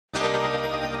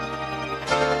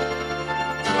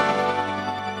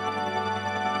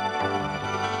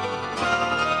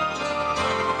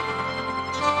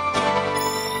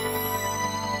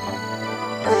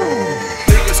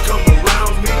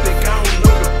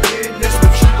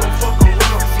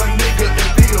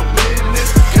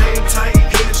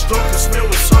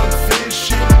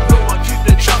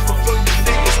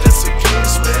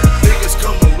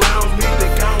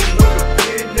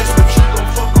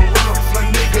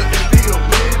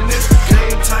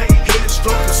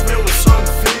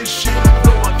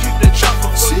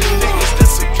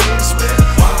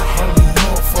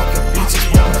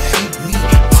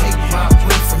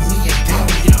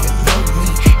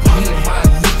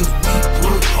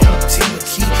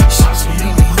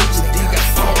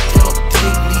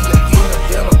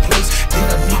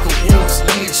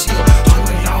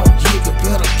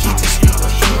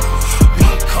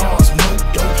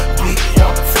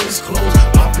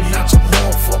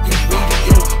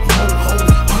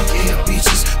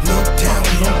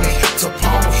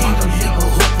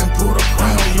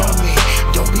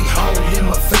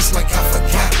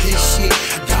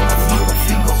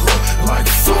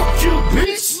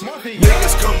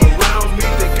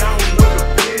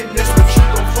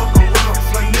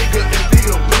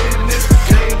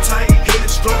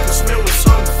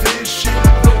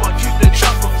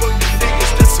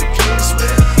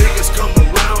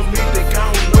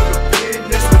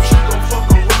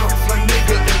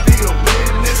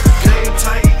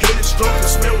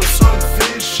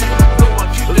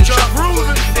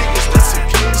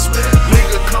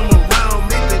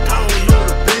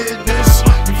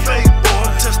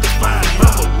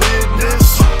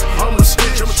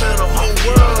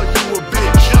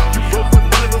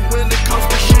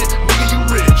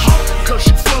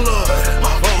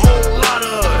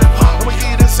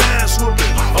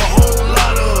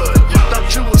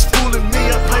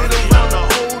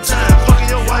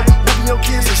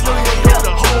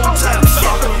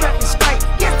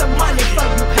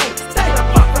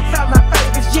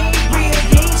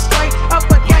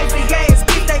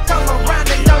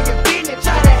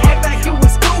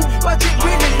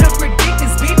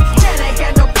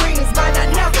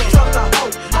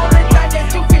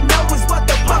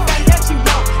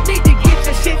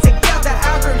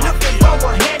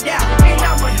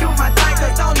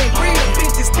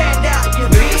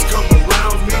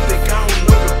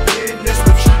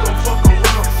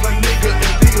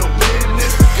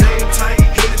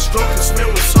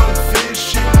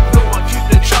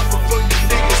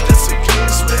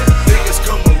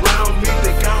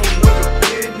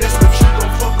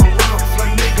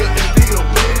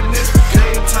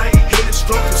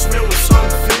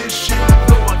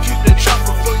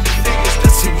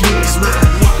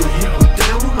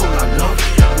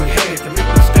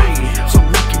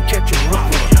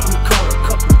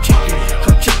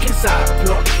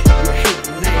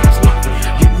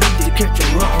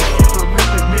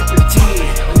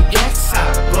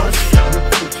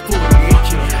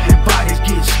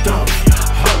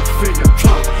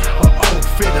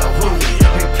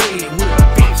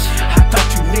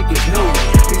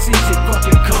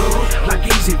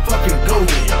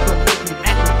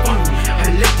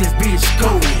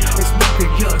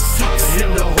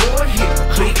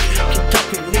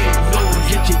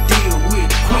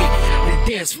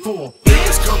it's full.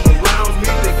 Niggas come around me,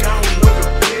 think I don't know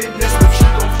the business, but you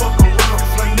gon' fuck around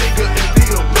like nigga and be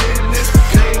a witness.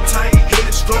 Game tight, hit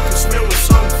it strong, and smell with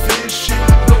some fish shit.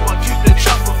 Know I keep the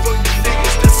chopper for you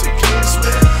niggas, that's a kiss,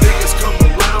 man. Niggas come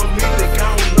around me, think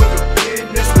I don't know the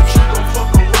business, but you gon'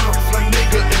 fuck around like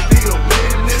nigga and be a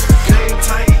witness. Game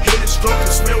tight, hit it strong,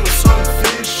 and smell with some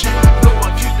fish shit. Know I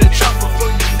keep the chopper for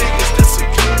you niggas, that's a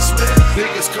kiss, man.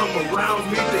 Niggas come around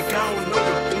me, think I don't know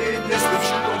the business, but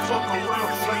you gon' fuck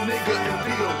around like nigga and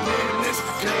be a witness.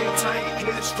 Game tight,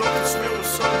 hit it strong, and smell with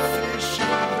some fish shit.